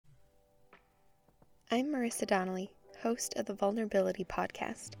I'm Marisa Donnelly, host of the Vulnerability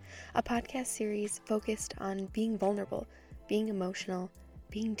Podcast, a podcast series focused on being vulnerable, being emotional,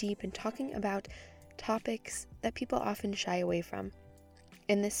 being deep, and talking about topics that people often shy away from.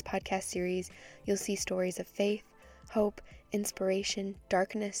 In this podcast series, you'll see stories of faith, hope, inspiration,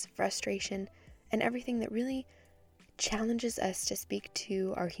 darkness, frustration, and everything that really challenges us to speak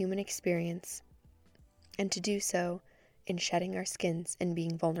to our human experience, and to do so in shedding our skins and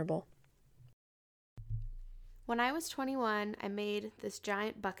being vulnerable. When I was 21, I made this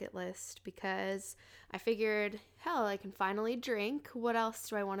giant bucket list because I figured, hell, I can finally drink. What else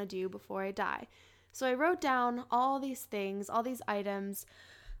do I want to do before I die? So I wrote down all these things, all these items,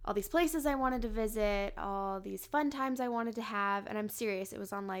 all these places I wanted to visit, all these fun times I wanted to have, and I'm serious, it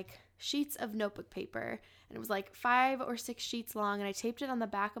was on like sheets of notebook paper, and it was like 5 or 6 sheets long, and I taped it on the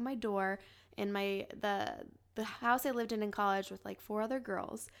back of my door in the house I lived in college with like 4 other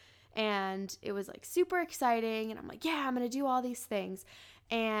girls. And it was like super exciting. And I'm like, yeah, I'm going to do all these things.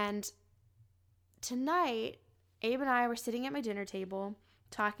 And tonight, Abe and I were sitting at my dinner table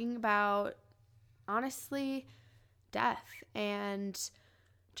talking about, honestly, death and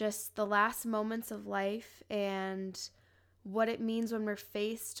just the last moments of life and what it means when we're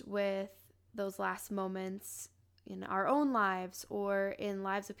faced with those last moments in our own lives or in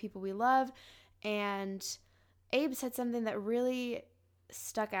lives of people we love. And Abe said something that really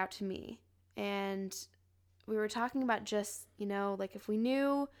stuck out to me, and we were talking about just, like if we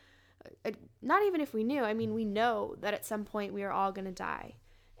knew, not even if we knew, I mean, we know that at some point we are all going to die.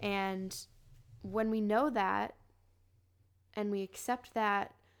 And when we know that and we accept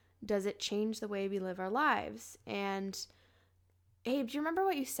that, does it change the way we live our lives? And Abe, do you remember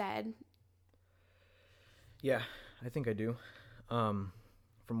what you said? Yeah, I think I do. From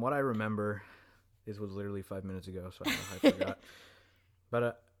what I remember, this was literally 5 minutes ago, so I forgot.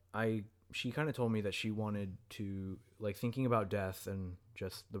 But she kind of told me that she wanted to, like, thinking about death and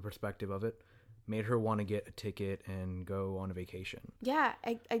just the perspective of it made her want to get a ticket and go on a vacation. Yeah,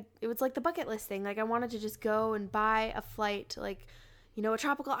 it was like the bucket list thing. Like, I wanted to just go and buy a flight to, like, a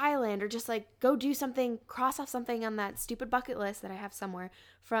tropical island, or just, like, go do something, cross off something on that stupid bucket list that I have somewhere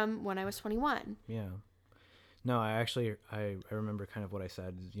from when I was 21. Yeah. No, I remember kind of what I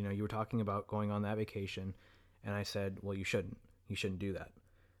said. You were talking about going on that vacation, and I said, well, you shouldn't do that,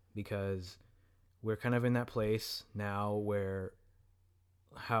 because we're kind of in that place now where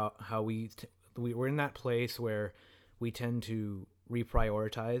we're in that place where we tend to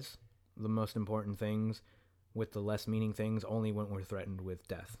reprioritize the most important things with the less meaning things only when we're threatened with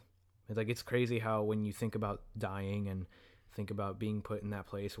death. It's crazy how when you think about dying and think about being put in that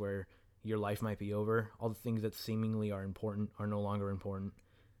place where your life might be over, all the things that seemingly are important are no longer important,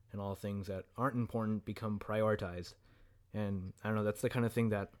 and all the things that aren't important become prioritized. And I don't know, that's the kind of thing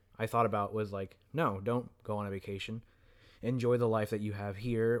that I thought about, was like, no, don't go on a vacation. Enjoy the life that you have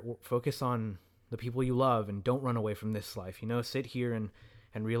here. Focus on the people you love and don't run away from this life. Sit here and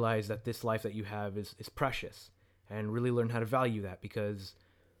realize that this life that you have is precious, and really learn how to value that, because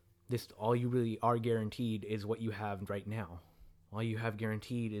all you really are guaranteed is what you have right now. All you have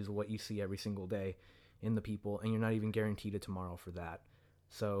guaranteed is what you see every single day in the people, and you're not even guaranteed a tomorrow for that.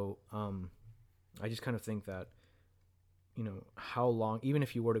 So I just kind of think that how long, even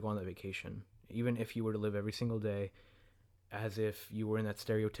if you were to go on that vacation, even if you were to live every single day as if you were in that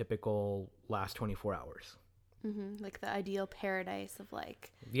stereotypical last 24 hours. Mm-hmm. Like the ideal paradise of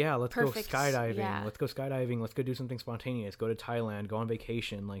like, yeah, let's perfect, go skydiving. Yeah. Let's go skydiving. Let's go do something spontaneous. Go to Thailand, go on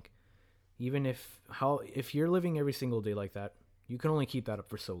vacation. Like, even if you're living every single day like that, you can only keep that up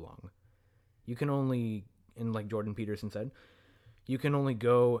for so long. You can only, and like Jordan Peterson said, you can only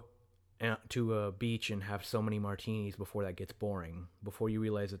go to a beach and have so many martinis before that gets boring, before you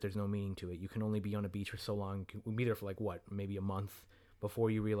realize that there's no meaning to it. You can only be on a beach for so long. We'll be there for maybe a month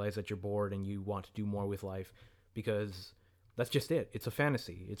before you realize that you're bored and you want to do more with life, because that's just it. It's a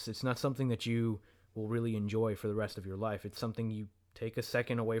fantasy. It's not something that you will really enjoy for the rest of your life. It's something you take a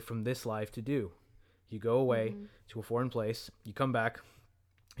second away from this life to do. You go away to a foreign place, you come back,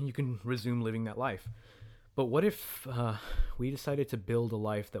 and you can resume living that life. But what if we decided to build a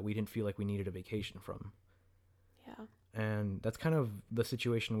life that we didn't feel like we needed a vacation from? Yeah. And that's kind of the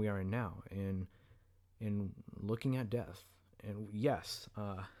situation we are in now, in looking at death. And yes,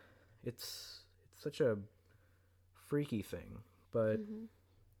 it's such a freaky thing, but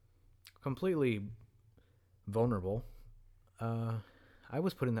completely vulnerable. I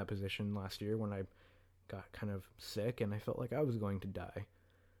was put in that position last year when I got kind of sick and I felt like I was going to die.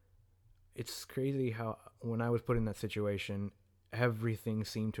 It's crazy how when I was put in that situation, everything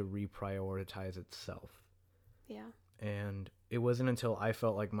seemed to reprioritize itself. Yeah. And it wasn't until I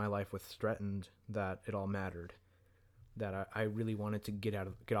felt like my life was threatened that it all mattered. That I really wanted to get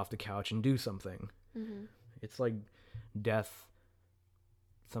off the couch and do something. Mm-hmm. It's like death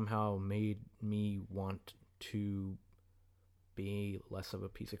somehow made me want to be less of a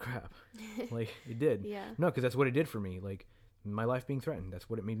piece of crap. Like, it did. Yeah. No, because that's what it did for me. Like, my life being threatened, that's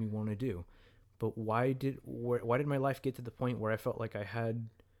what it made me want to do. But why did my life get to the point where I felt like I had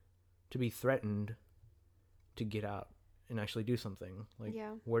to be threatened to get out and actually do something? Like,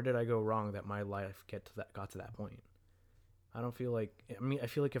 where did I go wrong that my life got to that point? I don't feel like, I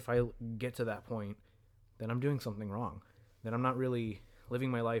feel like if I get to that point, then I'm doing something wrong. Then I'm not really living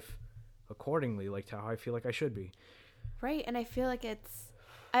my life accordingly, like how I feel like I should be. Right. And I feel like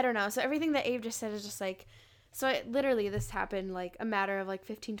I don't know. So everything that Abe just said is just like, literally this happened like a matter of like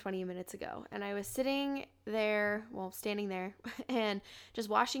 15, 20 minutes ago. And I was standing there, and just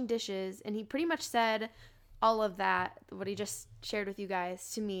washing dishes. And he pretty much said all of that, what he just shared with you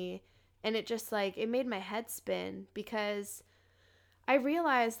guys, to me. And it just like, it made my head spin, because I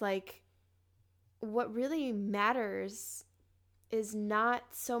realized like what really matters is not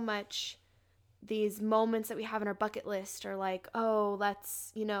so much these moments that we have in our bucket list, or like, oh,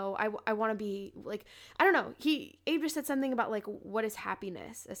 let's, I want to be like, I don't know. Abe just said something about like, what is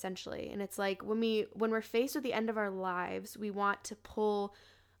happiness essentially? And it's like when we're faced with the end of our lives, we want to pull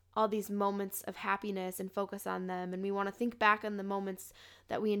all these moments of happiness and focus on them. And we want to think back on the moments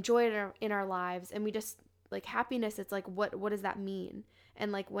that we enjoyed in our lives. And we just like happiness. It's like, what does that mean?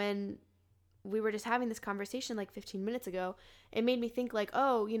 And like when we were just having this conversation like 15 minutes ago, it made me think like,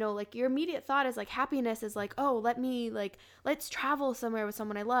 oh, like your immediate thought is like happiness is like, oh, let's travel somewhere with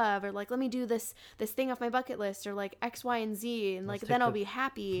someone I love, or like, let me do this thing off my bucket list, or like X, Y, and Z. And like, then I'll be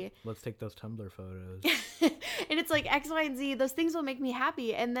happy. Let's take those Tumblr photos. And it's like X, Y, and Z, those things will make me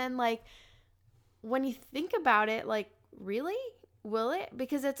happy. And then like, when you think about it, like, really? Will it?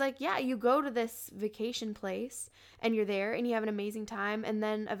 Because it's like, yeah, you go to this vacation place and you're there and you have an amazing time. And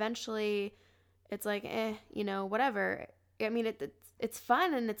then eventually it's like, whatever. I mean, it's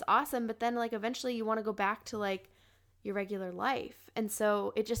fun and it's awesome. But then like, eventually you want to go back to like your regular life. And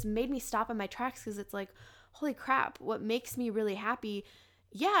so it just made me stop in my tracks, because it's like, holy crap, what makes me really happy?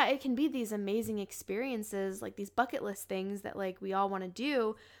 Yeah, it can be these amazing experiences, like these bucket list things that like we all want to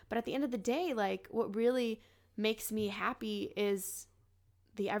do. But at the end of the day, like what really makes me happy is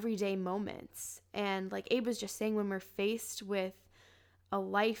the everyday moments. And like Abe was just saying, when we're faced with a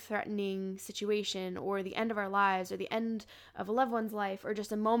life-threatening situation, or the end of our lives, or the end of a loved one's life, or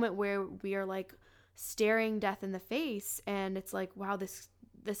just a moment where we are like staring death in the face, and it's like, wow, this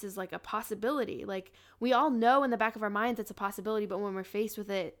is like a possibility. Like, we all know in the back of our minds it's a possibility, but when we're faced with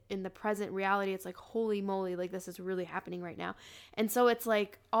it in the present reality, it's like, holy moly, like this is really happening right now. And so it's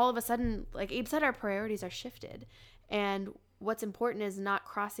like, all of a sudden, like Abe said, our priorities are shifted. And what's important is not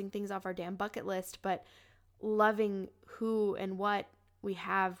crossing things off our damn bucket list, but loving who and what we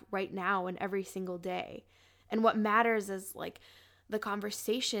have right now and every single day. And what matters is like the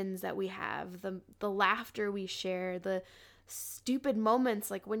conversations that we have, the laughter we share, the stupid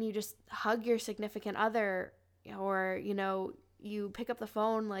moments, like when you just hug your significant other, or you pick up the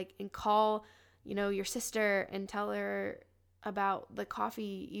phone like and call your sister and tell her about the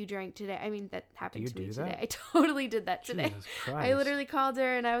coffee you drank today. I mean, that happened to me today. I totally did that today. Jesus Christ. I literally called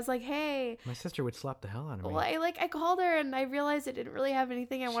her and I was like, hey. My sister would slap the hell out of me. Well, I called her and I realized I didn't really have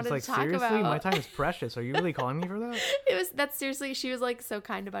anything I wanted to talk seriously? about. My time is precious. Are you really calling me for that? That's seriously, she was like so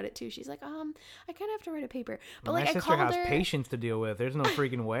kind about it too. She's like, I kind of have to write a paper. But my like, sister has patience to deal with. There's no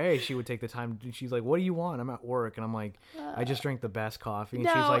freaking way she would take the time. She's like, what do you want? I'm at work. And I'm like, I just drank the best coffee. And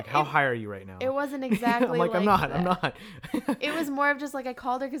she's like, how high are you right now? It wasn't exactly I'm like I'm not. It was more of just like, I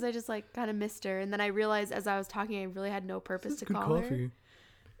called her because I just like kind of missed her, and then I realized as I was talking I really had no purpose to call her.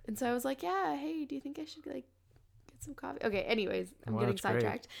 And so I was like, yeah, hey, do you think I should like get some coffee? Okay, anyways, I'm getting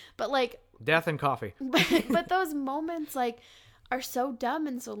sidetracked. But like, death and coffee. But those moments like are so dumb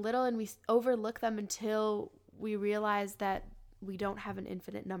and so little, and we overlook them until we realize that we don't have an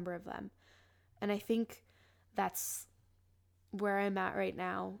infinite number of them. And I think that's where I'm at right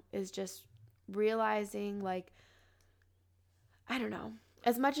now, is just realizing like, I don't know,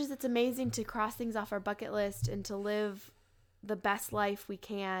 as much as it's amazing to cross things off our bucket list and to live the best life we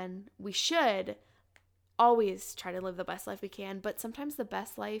can, we should always try to live the best life we can. But sometimes the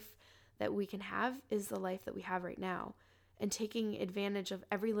best life that we can have is the life that we have right now, and taking advantage of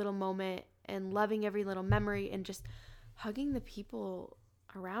every little moment and loving every little memory and just hugging the people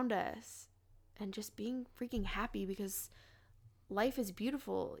around us and just being freaking happy, because life is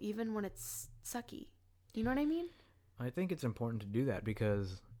beautiful even when it's sucky. You know what I mean? I think it's important to do that,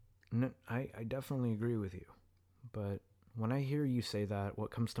 because I definitely agree with you. But when I hear you say that,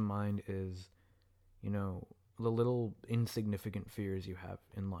 what comes to mind is, the little insignificant fears you have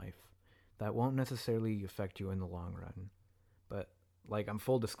in life that won't necessarily affect you in the long run. But like, I'm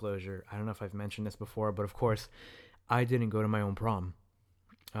full disclosure, I don't know if I've mentioned this before, but of course I didn't go to my own prom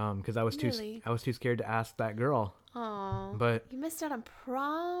because I was Really? too scared to ask that girl. Oh, But you missed out on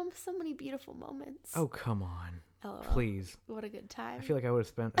prom. So many beautiful moments. oh, come on. LOL. Please. What a good time. I feel like I would have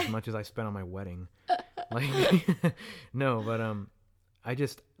spent as much as I spent on my wedding. Like, no, but I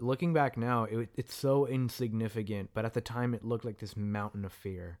just, looking back now, it's so insignificant, but at the time it looked like this mountain of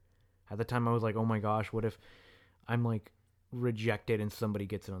fear. At the time I was like, oh my gosh, what if I'm like rejected and somebody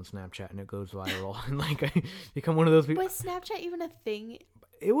gets it on Snapchat and it goes viral and like I become one of those people. Was Snapchat even a thing?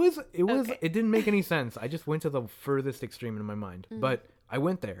 It was, Okay. it didn't make any sense. I just went to the furthest extreme in my mind, but I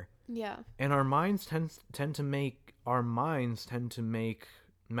went there. Yeah. And our minds tend to make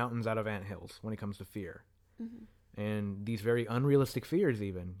mountains out of anthills when it comes to fear. And these very unrealistic fears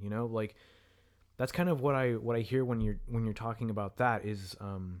even, like that's kind of what I hear when you're talking about that is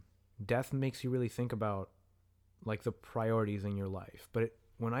death makes you really think about like the priorities in your life. But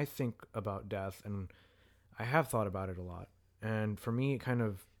when I think about death, and I have thought about it a lot, and for me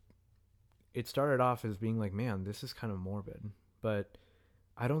it started off as being like, man, this is kind of morbid, but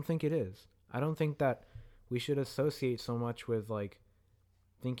I don't think it is. I don't think that we should associate so much with like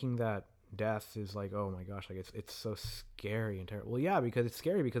thinking that death is like, oh my gosh, like it's so scary and terrible. Well, yeah, because it's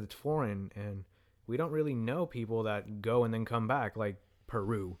scary because it's foreign and we don't really know people that go and then come back, like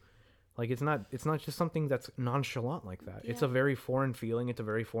Peru. Like it's not just something that's nonchalant like that. Yeah. It's a very foreign feeling. It's a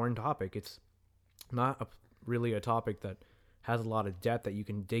very foreign topic. It's not really a topic that has a lot of depth that you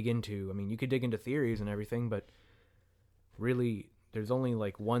can dig into. I mean, you could dig into theories and everything, but really there's only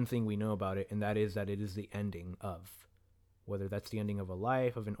like one thing we know about it, and that is it is the ending of, whether that's the ending of a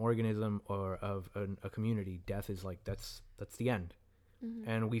life, of an organism, or of a community. Death is like, that's the end.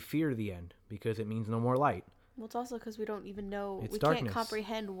 And we fear the end because it means no more light. Well, it's also because we don't even know. It's we darkness. can't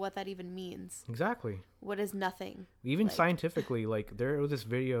comprehend what that even means. Exactly. What is nothing? Even like, scientifically, like there was this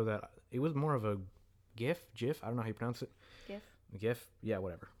video that it was more of a GIF. I don't know how you pronounce it. GIF. Yeah,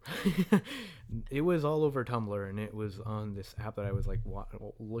 whatever. It was all over Tumblr, and it was on this app that I was like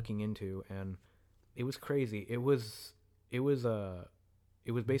looking into, and it was crazy. It was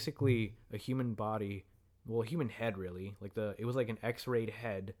basically a human body, well, a human head really. Like it was like an X-rayed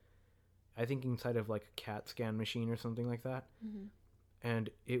head, I think inside of like a CAT scan machine or something like that. And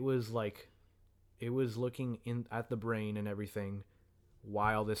it was looking in at the brain and everything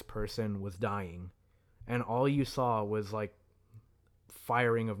while this person was dying, and all you saw was like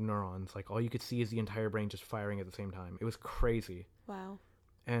firing of neurons. Like all you could see is the entire brain just firing at the same time. It was crazy. Wow.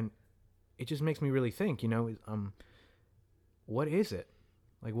 And it just makes me really think, what is it?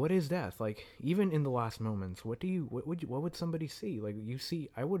 Like, what is death? Like, even in the last moments, what would somebody see? Like,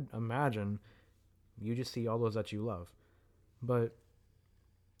 I would imagine you just see all those that you love. But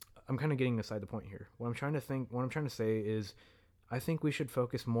I'm kind of getting aside the point here. What I'm trying to say is, I think we should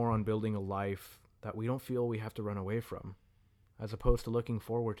focus more on building a life that we don't feel we have to run away from, as opposed to looking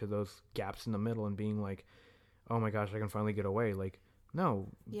forward to those gaps in the middle and being like, oh my gosh, I can finally get away. Like, no.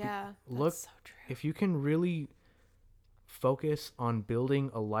 Yeah, look, so true. If you can really focus on building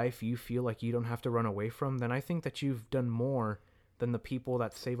a life you feel like you don't have to run away from, then I think that you've done more than the people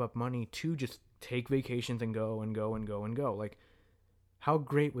that save up money to just take vacations and go and go and go and go. Like, how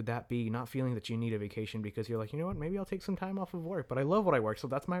great would that be, not feeling that you need a vacation because you're like, you know what, maybe I'll take some time off of work, but I love what I work, so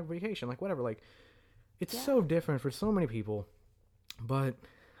that's my vacation. Like, whatever. Like, it's so different for so many people. But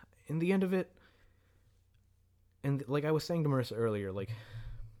in the end of it, and like I was saying to Marissa earlier, like,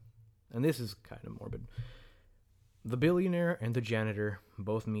 and this is kind of morbid, the billionaire and the janitor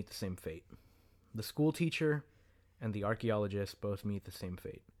both meet the same fate. The school teacher and the archaeologist both meet the same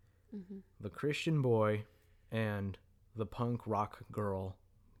fate. The Christian boy and the punk rock girl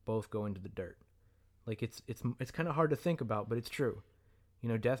both go into the dirt. Like, it's kind of hard to think about, but it's true.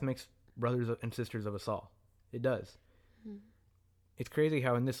 Death makes brothers and sisters of us all. It does. It's crazy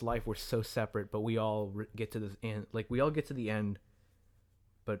how in this life we're so separate, but we all get to this end. Like, we all get to the end,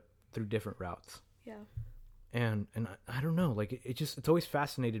 but through different routes. Yeah. And I don't know, like, it's always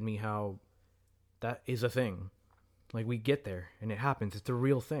fascinated me how that is a thing. Like, we get there and it happens. It's a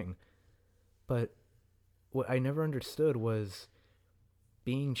real thing. But what I never understood was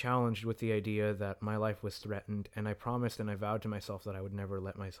being challenged with the idea that my life was threatened, and I promised and I vowed to myself that I would never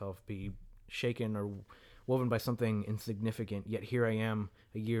let myself be shaken or woven by something insignificant. Yet here I am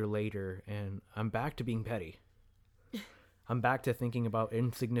a year later, and I'm back to being petty. I'm back to thinking about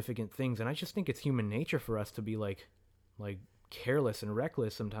insignificant things, and I just think it's human nature for us to be like careless and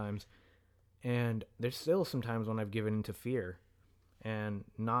reckless sometimes. And there's still some times when I've given into fear and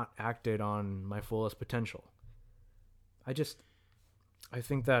not acted on my fullest potential. I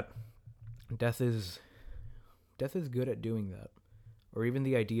think that death is good at doing that. Or even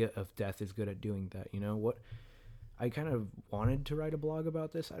the idea of death is good at doing that. You know what? I kind of wanted to write a blog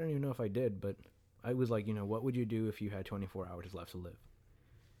about this. I don't even know if I did, but I was like, what would you do if you had 24 hours left to live?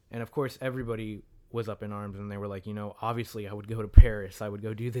 And of course, everybody was up in arms, and they were like, obviously I would go to Paris. I would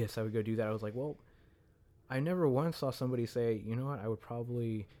go do this. I would go do that. I was like, well, I never once saw somebody say, you know what, I would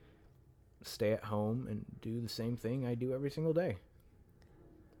probably stay at home and do the same thing I do every single day.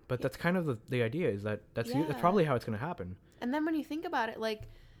 But that's kind of the idea, is that that's probably how it's going to happen. And then when you think about it, like,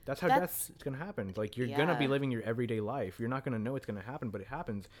 that's how death is going to happen. Like, you're going to be living your everyday life. You're not going to know it's going to happen, but it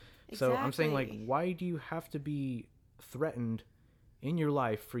happens. Exactly. So I'm saying, like, why do you have to be threatened in your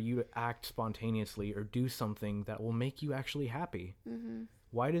life for you to act spontaneously or do something that will make you actually happy? Mm-hmm.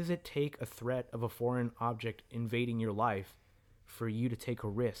 Why does it take a threat of a foreign object invading your life for you to take a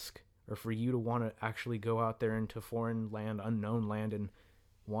risk, or for you to want to actually go out there into foreign land, unknown land, and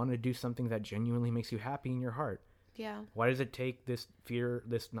want to do something that genuinely makes you happy in your heart? Yeah. Why does it take this threat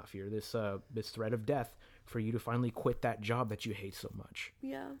of death for you to finally quit that job that you hate so much?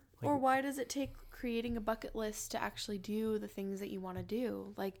 Yeah. Or why does it take creating a bucket list to actually do the things that you want to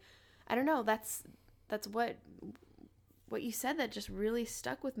do? Like, I don't know. That's what you said that just really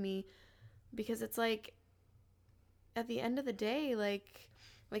stuck with me, because it's like, at the end of the day, like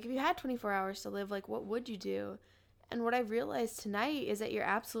if you had 24 hours to live, like, what would you do? And what I realized tonight is that you're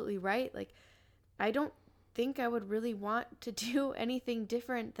absolutely right. Like, I don't think I would really want to do anything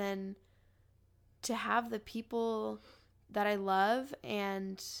different than to have the people that I love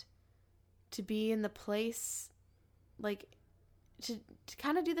and to be in the place, like, to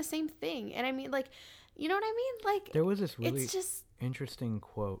kind of do the same thing. And I mean, like, you know what I mean? Like, there was this really interesting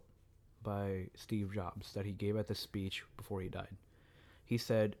quote by Steve Jobs that he gave at the speech before he died. He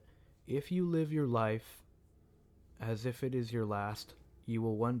said, "If you live your life as if it is your last, you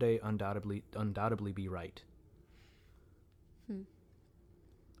will one day undoubtedly be right."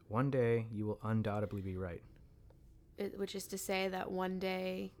 One day you will undoubtedly be right. Which is to say that one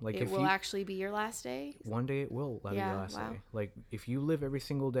day, like, it will actually be your last day? One day it will be your last day. Like, if you live every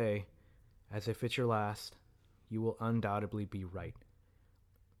single day as if it's your last, you will undoubtedly be right.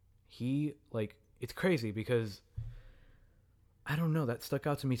 It's crazy because, I don't know, that stuck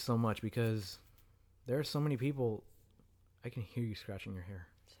out to me so much, because there are so many people. I can hear you scratching your hair.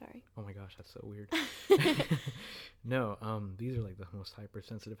 Sorry. Oh my gosh, that's so weird. No, these are like the most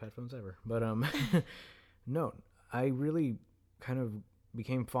hypersensitive headphones ever. But no, I really kind of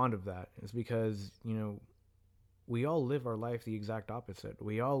became fond of that. It's because, we all live our life the exact opposite.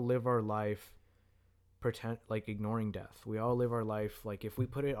 We all live our life ignoring death. We all live our life like, if we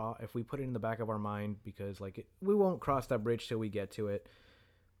put it in the back of our mind, because we won't cross that bridge till we get to it.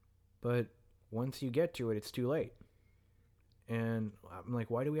 But once you get to it, it's too late. And I'm like,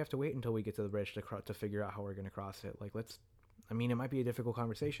 why do we have to wait until we get to the bridge to figure out how we're going to cross it? Like, it might be a difficult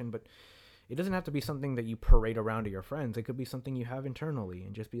conversation, but it doesn't have to be something that you parade around to your friends. It could be something you have internally,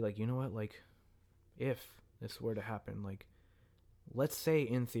 and just be like, you know what? Like, if this were to happen, like, let's say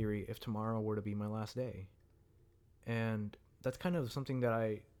in theory, if tomorrow were to be my last day. And that's kind of something that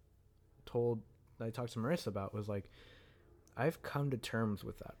I talked to Marisa about, was like, I've come to terms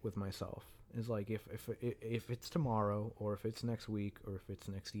with that with myself. Is like, if it's tomorrow, or if it's next week, or if it's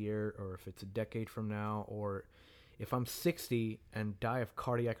next year, or if it's a decade from now, or if I'm 60 and die of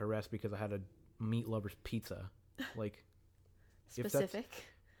cardiac arrest because I had a meat lover's pizza, like, specific.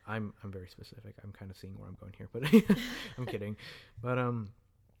 I'm very specific. I'm kind of seeing where I'm going here, but I'm kidding. But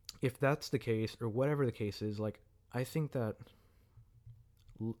if that's the case, or whatever the case is, like, I think that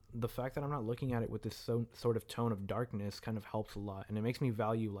the fact that I'm not looking at it with this sort of tone of darkness kind of helps a lot, and it makes me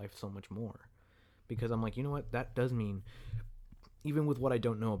value life so much more, because I'm like, you know what, that does mean, even with what I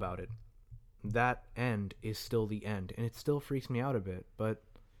don't know about it, that end is still the end, and it still freaks me out a bit. But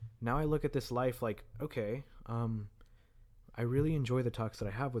now I look at this life like, okay, I really enjoy the talks that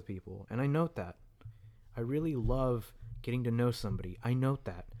I have with people, and I note that. I really love getting to know somebody. I note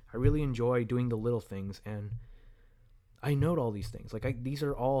that. I really enjoy doing the little things, and I note all these things. Like, these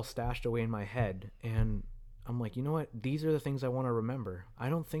are all stashed away in my head, and I'm like, you know what? These are the things I want to remember. I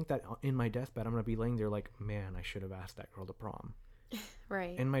don't think that in my deathbed I'm going to be laying there like, man, I should have asked that girl to prom.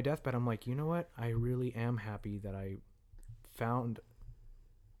 Right. In my deathbed, I'm like, you know what? I really am happy that I found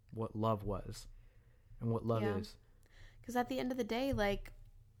what love was and what love is. Because at the end of the day, like,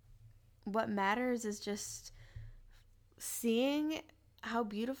 what matters is just seeing how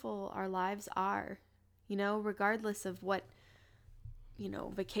beautiful our lives are, regardless of what,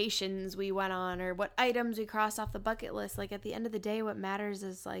 vacations we went on or what items we crossed off the bucket list. Like at the end of the day, what matters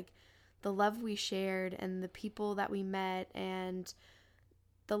is like the love we shared and the people that we met and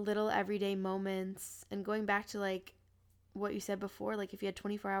the little everyday moments. And going back to like what you said before, like if you had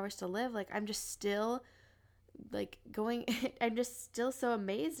 24 hours to live, like I'm just still like I'm just still so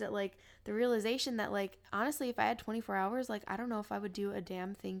amazed at like the realization that like honestly, if I had 24 hours, like I don't know if I would do a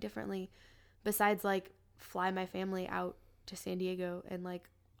damn thing differently besides like fly my family out to San Diego and like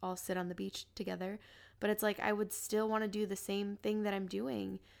all sit on the beach together. But it's like I would still want to do the same thing that I'm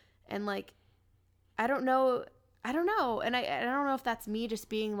doing. And like I don't know and I don't know if that's me just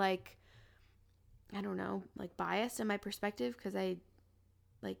being like, I don't know, like biased in my perspective because I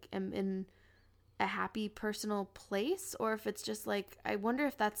like am in a happy personal place, or if it's just like I wonder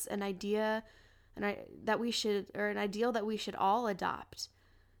if that's an idea that we should, or an ideal that we should all adopt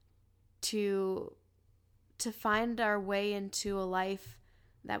to find our way into a life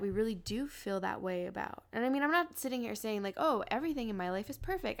that we really do feel that way about. And I mean, I'm not sitting here saying like, oh, everything in my life is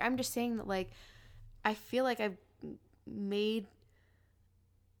perfect. I'm just saying that like I feel like I've made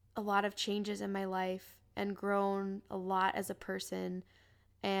a lot of changes in my life and grown a lot as a person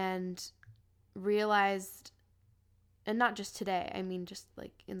and realized, and not just today, I mean just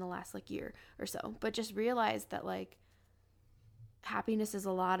like in the last like year or so, but just realized that like happiness is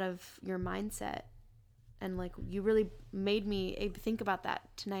a lot of your mindset. And like you really made me think about that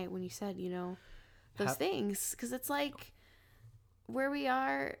tonight when you said, those things, because it's like where we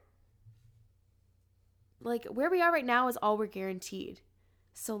are right now is all we're guaranteed.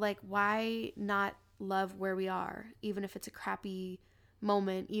 So like why not love where we are, even if it's a crappy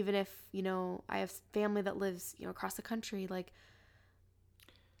moment, even if I have family that lives across the country. Like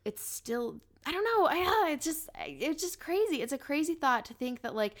it's still, I don't know, it's just crazy. It's a crazy thought to think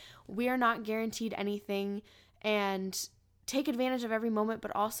that like we are not guaranteed anything, and take advantage of every moment,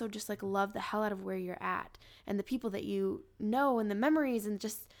 but also just like love the hell out of where you're at and the people that and the memories, and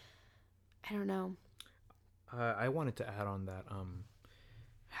just I don't know. I wanted to add on that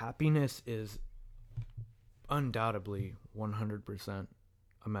happiness is undoubtedly 100%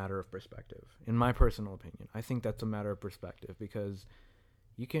 a matter of perspective. In my personal opinion, I think that's a matter of perspective, because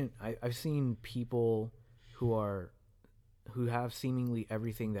I've seen people who have seemingly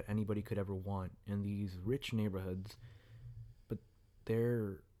everything that anybody could ever want in these rich neighborhoods, but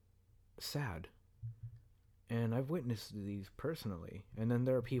they're sad. And I've witnessed these personally. And then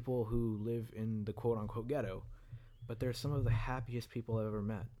there are people who live in the quote-unquote ghetto, but they're some of the happiest people I've ever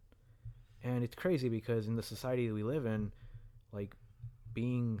met. And it's crazy because in the society that we live in, like,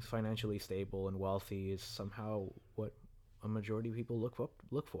 being financially stable and wealthy is somehow what a majority of people look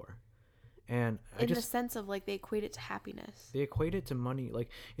for. And in the sense of like they equate it to happiness. They equate it to money. Like,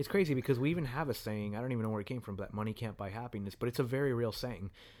 it's crazy because we even have a saying, I don't even know where it came from, that money can't buy happiness, but it's a very real saying.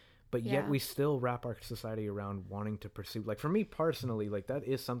 But yet we still wrap our society around wanting to pursue, like, for me personally, like, that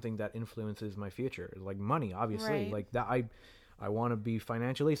is something that influences my future. Like, money, obviously. Right. Like, that I want to be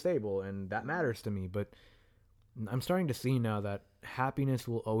financially stable, and that matters to me. But I'm starting to see now that happiness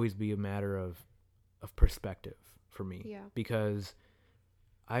will always be a matter of perspective for me. Yeah. Because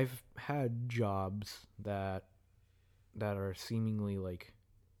I've had jobs that are seemingly like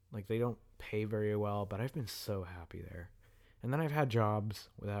they don't pay very well, but I've been so happy there. And then I've had jobs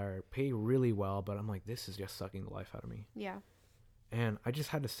that pay really well, but I'm like, this is just sucking the life out of me. Yeah. And I just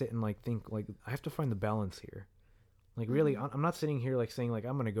had to sit and like think, like, I have to find the balance here. Like, really, I'm not sitting here like saying like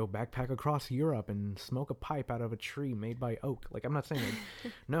I'm gonna go backpack across Europe and smoke a pipe out of a tree made by oak. Like, I'm not saying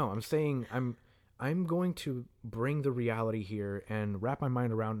like, no, I'm saying I'm going to bring the reality here and wrap my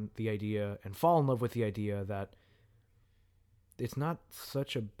mind around the idea and fall in love with the idea that it's not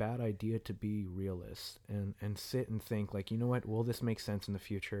such a bad idea to be realist and sit and think like, you know what, will this make sense in the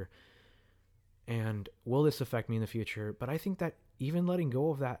future? And will this affect me in the future? But I think that even letting go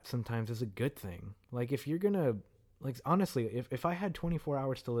of that sometimes is a good thing. Like, if you're going to, like, honestly, if I had 24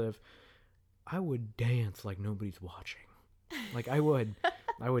 hours to live, I would dance like nobody's watching. Like, I would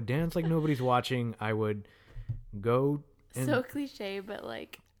dance like nobody's watching. I would go. So cliche, but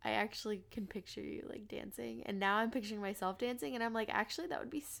like, I actually can picture you like dancing, and now I'm picturing myself dancing, and I'm like, actually, that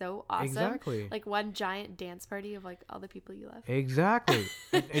would be so awesome. Exactly. Like one giant dance party of like all the people you love. Exactly.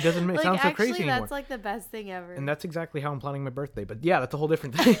 It doesn't like, sound so crazy anymore. That's like the best thing ever. And that's exactly how I'm planning my birthday. But yeah, that's a whole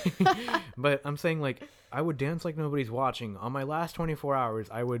different thing. But I'm saying, like, I would dance like nobody's watching. On my last 24 hours,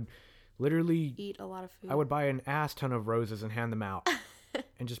 I would literally eat a lot of food. I would buy an ass ton of roses and hand them out.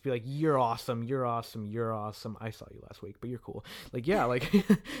 And just be like, you're awesome, you're awesome, you're awesome. I saw you last week, but you're cool. Like, yeah, like,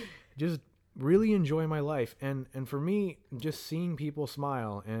 just really enjoy my life. And for me, just seeing people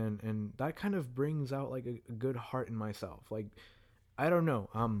smile and that kind of brings out like a good heart in myself. Like, I don't know.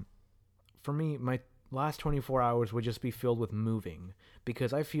 For me, my last 24 hours would just be filled with moving,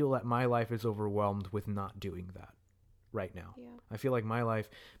 because I feel that my life is overwhelmed with not doing that right now. Yeah. I feel like my life,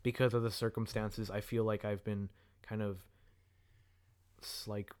 because of the circumstances, I feel like I've been kind of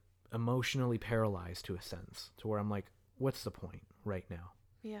like emotionally paralyzed to a sense, to where I'm like, what's the point right now?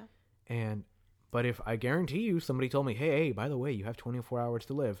 Yeah. But if I guarantee you, somebody told me, hey, by the way, you have 24 hours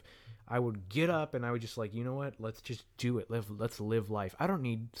to live, I would get up and I would just like, you know what? Let's just do it. Let's live life. I don't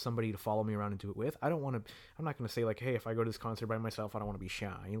need somebody to follow me around and do it with. I'm not going to say like, hey, if I go to this concert by myself, I don't want to be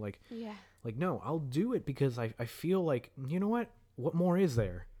shy. Like, no, I'll do it because I feel like, you know what more is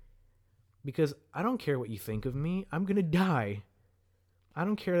there? Because I don't care what you think of me. I'm going to die. I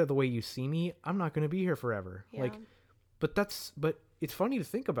don't care the way you see me. I'm not going to be here forever. Yeah. But it's funny to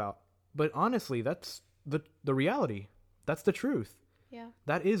think about. But honestly, that's the reality. That's the truth. Yeah.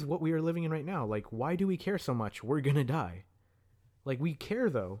 That is what we are living in right now. Like, why do we care so much? We're going to die. Like, we care,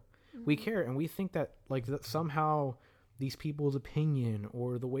 though. Mm-hmm. We care, and we think that, like, that somehow these people's opinion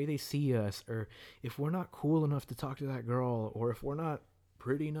or the way they see us, or if we're not cool enough to talk to that girl, or if we're not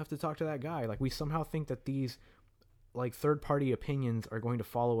pretty enough to talk to that guy, like, we somehow think that these, like, third-party opinions are going to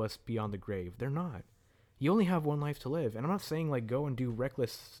follow us beyond the grave. They're not. You only have one life to live. And I'm not saying, like, go and do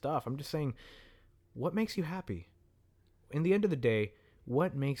reckless stuff. I'm just saying, what makes you happy? In the end of the day,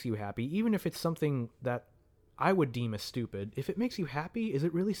 what makes you happy? Even if it's something that I would deem as stupid, if it makes you happy, is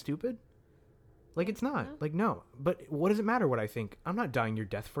it really stupid? Like, it's not. No. Like, no. But what does it matter what I think? I'm not dying your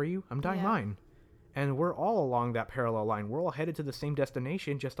death for you. I'm dying mine. And we're all along that parallel line. We're all headed to the same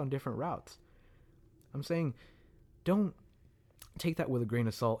destination, just on different routes. I'm saying, don't take that with a grain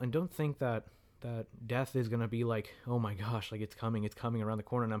of salt, and don't think that death is going to be like, oh my gosh, like it's coming around the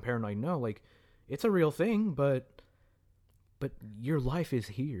corner and I'm paranoid. No, like, it's a real thing, but your life is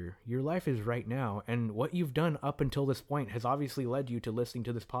here. Your life is right now. And what you've done up until this point has obviously led you to listening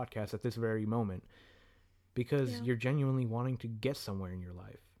to this podcast at this very moment, because you're genuinely wanting to get somewhere in your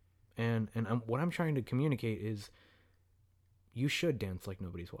life. And what I'm trying to communicate is, you should dance like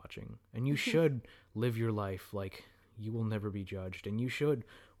nobody's watching, and you should live your life like you will never be judged, and you should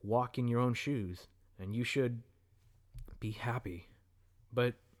walk in your own shoes, and you should be happy.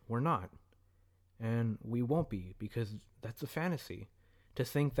 But we're not, and we won't be, because that's a fantasy, to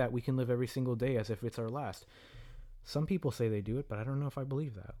think that we can live every single day as if it's our last. Some people say they do it, but I don't know if I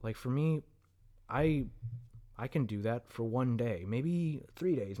believe that. Like, for me, I can do that for one day, maybe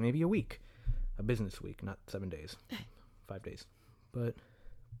 3 days, maybe a week, a business week, not 7 days, 5 days, but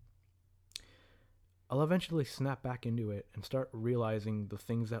I'll eventually snap back into it and start realizing the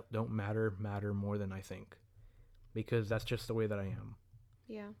things that don't matter more than I think, because that's just the way that I am.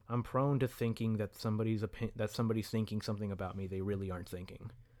 Yeah. I'm prone to thinking that somebody's thinking something about me they really aren't thinking.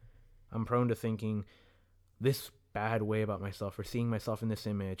 I'm prone to thinking this bad way about myself, or seeing myself in this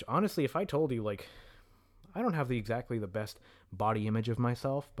image. Honestly, if I told you, like, I don't have exactly the best body image of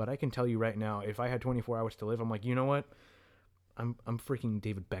myself, but I can tell you right now, if I had 24 hours to live, I'm like, you know what? I'm freaking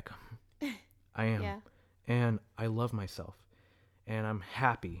David Beckham. I am. Yeah. And I love myself. And I'm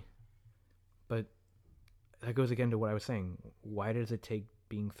happy. But that goes again to what I was saying. Why does it take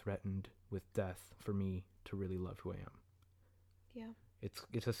being threatened with death for me to really love who I am? Yeah.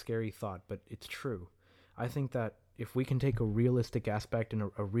 It's a scary thought, but it's true. I think that if we can take a realistic aspect and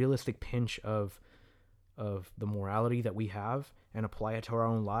a realistic pinch of the morality that we have and apply it to our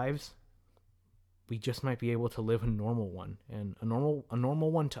own lives, we just might be able to live a normal one, and a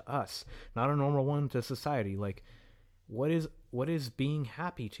normal one to us, not a normal one to society. Like, what is being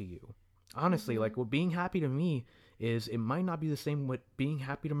happy to you? Honestly, like, what being happy to me is, it might not be the same what being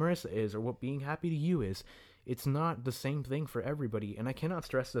happy to Marissa is, or what being happy to you is. It's not the same thing for everybody, and I cannot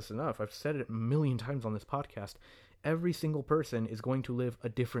stress this enough. I've said it a million times on this podcast. Every single person is going to live a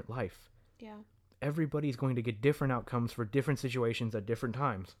different life. Yeah. Everybody's going to get different outcomes for different situations at different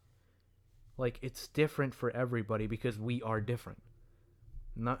times. Like, it's different for everybody because we are different.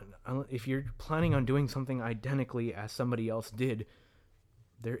 Not if you're planning on doing something identically as somebody else did,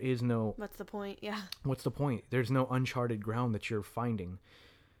 there is no... What's the point? Yeah. What's the point? There's no uncharted ground that you're finding.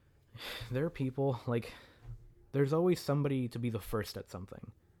 There are people, like, there's always somebody to be the first at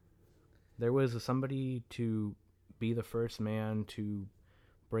something. There was somebody to be the first man to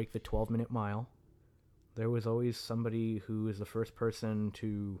break the 12-minute mile. There was always somebody who is the first person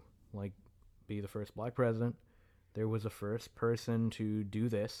to, like, be the first black president. There was the first person to do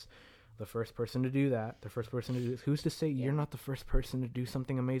this, the first person to do that, the first person to do this. Who's to say you're not the first person to do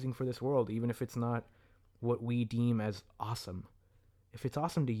something amazing for this world, even if it's not what we deem as awesome? If it's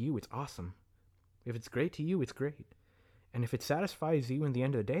awesome to you, it's awesome. If it's great to you, it's great. And if it satisfies you in the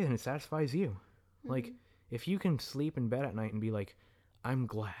end of the day, then it satisfies you. Mm-hmm. Like, If you can sleep in bed at night and be like, I'm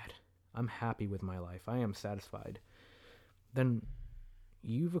glad, I'm happy with my life, I am satisfied, then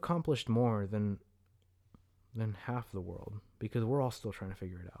you've accomplished more than half the world, because we're all still trying to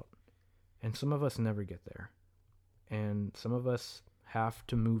figure it out. And some of us never get there. And some of us have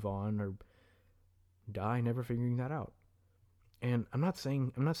to move on or die never figuring that out. And I'm not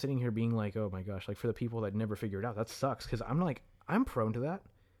sitting here being like, oh my gosh, like for the people that never figure it out, that sucks. Because I'm prone to that.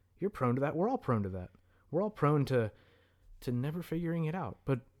 You're prone to that. We're all prone to that. We're all prone to never figuring it out.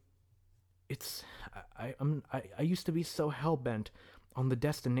 But I used to be so hell-bent on the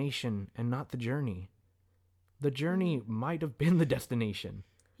destination and not the journey. The journey might have been the destination.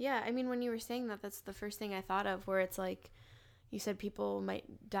 Yeah, I mean, when you were saying that, that's the first thing I thought of, where it's like, you said people might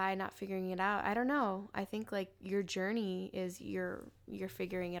die not figuring it out. I don't know. I think like your journey is you're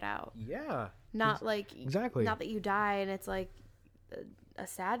figuring it out. Yeah. Not like exactly. Not that you die and it's like a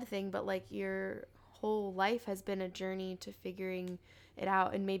sad thing, but like your whole life has been a journey to figuring it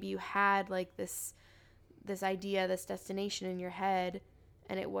out. And maybe you had like this idea, this destination in your head,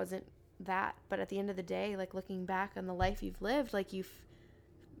 and it wasn't that. But at the end of the day, like looking back on the life you've lived, like you've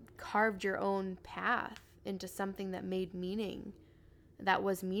carved your own path into something that made meaning, that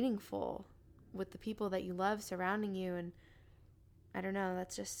was meaningful with the people that you love surrounding you. And I don't know,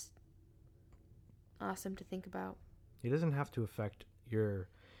 that's just awesome to think about. It doesn't have to affect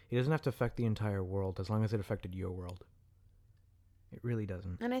the entire world as long as it affected your world. It really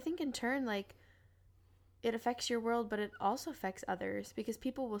doesn't. And I think in turn, like, it affects your world, but it also affects others, because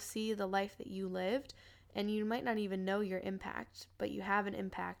people will see the life that you lived and you might not even know your impact, but you have an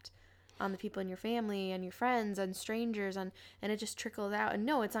impact on the people in your family and your friends and strangers, and it just trickles out. And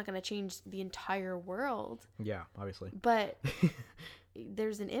no, it's not going to change the entire world. Yeah, obviously. But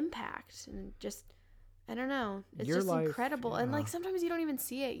there's an impact, and just, I don't know. It's your just life, incredible. Yeah. And like sometimes you don't even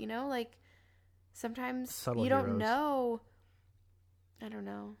see it, you know, like sometimes Subtle you heroes. don't know. I don't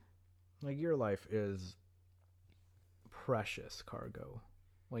know. Like your life is precious cargo.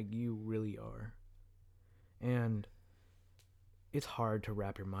 Like you really are. And it's hard to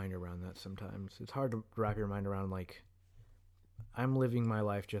wrap your mind around that sometimes. It's hard to wrap your mind around, like, I'm living my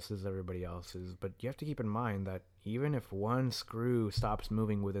life just as everybody else is. But you have to keep in mind that even if one screw stops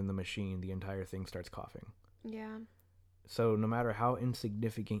moving within the machine, the entire thing starts coughing. Yeah. So no matter how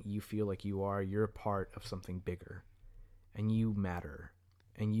insignificant you feel like you are, you're part of something bigger. And you matter.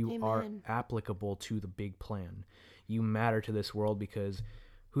 And you Amen. are applicable to the big plan. You matter to this world, because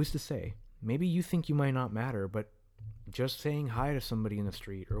who's to say? Maybe you think you might not matter, but just saying hi to somebody in the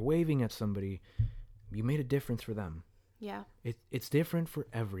street or waving at somebody, you made a difference for them. Yeah. It's different for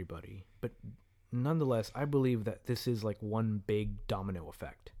everybody. But nonetheless, I believe that this is like one big domino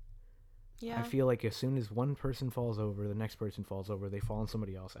effect. Yeah. I feel like as soon as one person falls over, the next person falls over, they fall on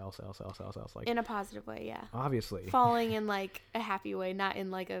somebody else. Like, in a positive way, yeah. Obviously. Falling in like a happy way, not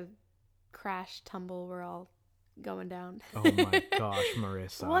in like a crash tumble we're all going down. Oh my gosh,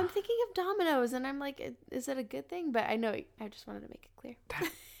 Marissa. Well, I'm thinking of dominoes, and I'm like, is it a good thing? But I know, I just wanted to make it clear.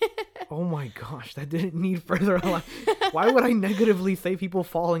 Oh my gosh, that didn't need further. Why would I negatively say people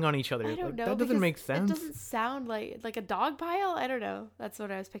falling on each other? I don't know. That doesn't make sense. It doesn't sound like a dog pile. I don't know. That's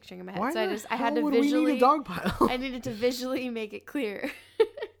what I was picturing in my head. Why so I had to would visually. we need a dog pile? I needed to visually make it clear.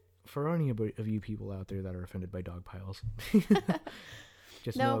 For any of you people out there that are offended by dog piles,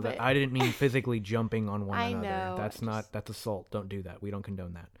 just No, know that but- I didn't mean physically jumping on one I another. know, That's assault. Don't do that. We don't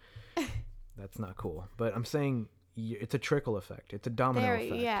condone that. That's not cool. But I'm saying it's a trickle effect. It's a domino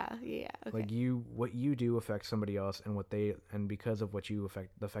effect. Yeah. Okay. Like what you do affects somebody else, and because of what you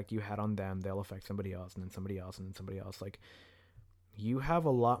affect, the effect you had on them, they'll affect somebody else, and then somebody else, and then somebody else. Like, you have a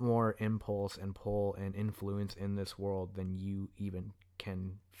lot more impulse and pull and influence in this world than you even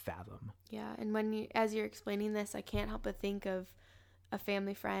can fathom. Yeah, and as you're explaining this, I can't help but think of a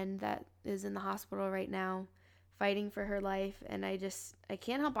family friend that is in the hospital right now, fighting for her life, and I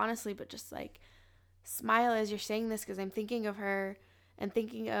can't help, honestly, but just like smile as you're saying this, because I'm thinking of her and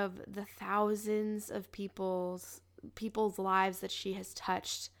thinking of the thousands of people's lives that she has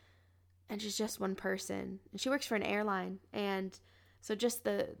touched, and she's just one person, and she works for an airline, and so just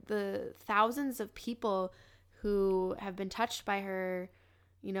the thousands of people who have been touched by her,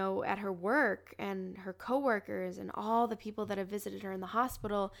 you know, at her work, and her coworkers, and all the people that have visited her in the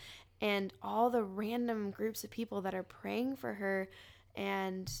hospital, and all the random groups of people that are praying for her.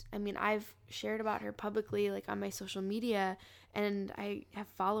 And I mean, I've shared about her publicly, like on my social media, and I have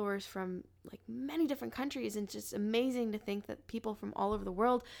followers from like many different countries, and it's just amazing to think that people from all over the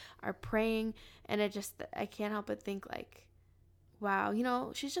world are praying. And I can't help but think like, wow, you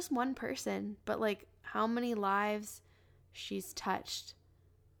know, she's just one person, but like how many lives she's touched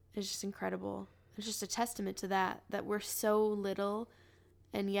is just incredible. It's just a testament to that we're so little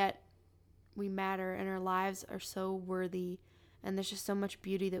and yet we matter and our lives are so worthy, and there's just so much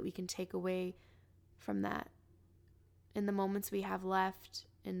beauty that we can take away from that in the moments we have left,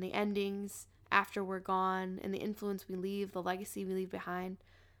 in the endings after we're gone, in the influence we leave, the legacy we leave behind.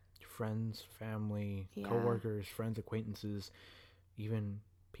 Friends, family, coworkers, friends, acquaintances, even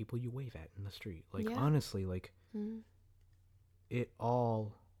people you wave at in the street. Like, honestly, like, it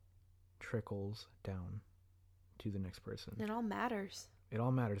all trickles down to the next person. It all matters. It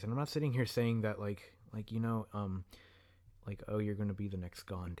all matters. And I'm not sitting here saying that, like, oh, you're going to be the next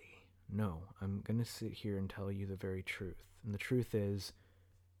Gandhi. No, I'm going to sit here and tell you the very truth. And the truth is,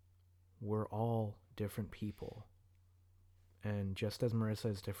 we're all different people. And just as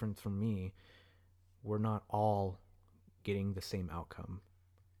Marisa is different from me, we're not all getting the same outcome.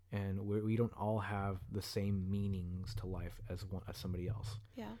 And we don't all have the same meanings to life as somebody else.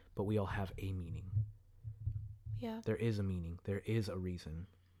 Yeah. But we all have a meaning. Yeah. There is a meaning. There is a reason.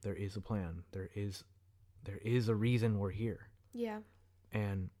 There is a plan. There is a reason we're here. Yeah.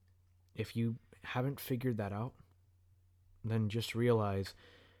 And if you haven't figured that out, then just realize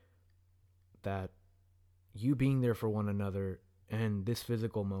that you being there for one another and this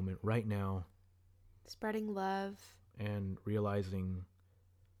physical moment right now, spreading love, and realizing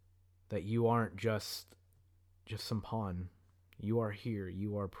that you aren't just some pawn. You are here.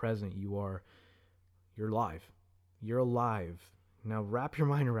 You are present. You're live. You're alive. Now wrap your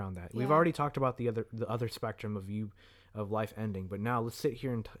mind around that. Yeah. We've already talked about the other spectrum of life ending, but now let's sit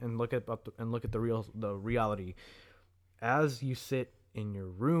here and look at the reality. As you sit in your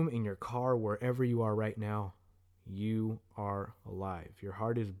room, in your car, wherever you are right now, you are alive. Your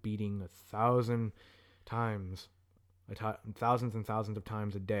heart is beating 1,000 times, thousands and thousands of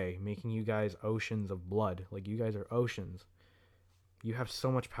times a day, making you guys oceans of blood. Like, you guys are oceans. You have so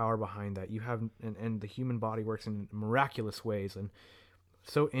much power behind that. You have, and the human body works in miraculous ways and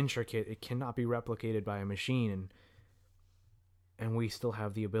so intricate it cannot be replicated by a machine. And we still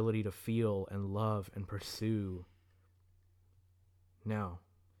have the ability to feel and love and pursue. Now,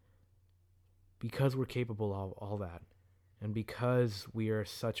 because we're capable of all that, and because we are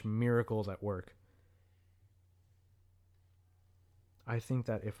such miracles at work, I think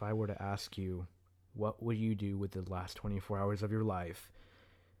that if I were to ask you, what would you do with the last 24 hours of your life?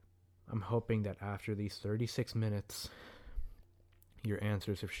 I'm hoping that after these 36 minutes, your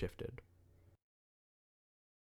answers have shifted.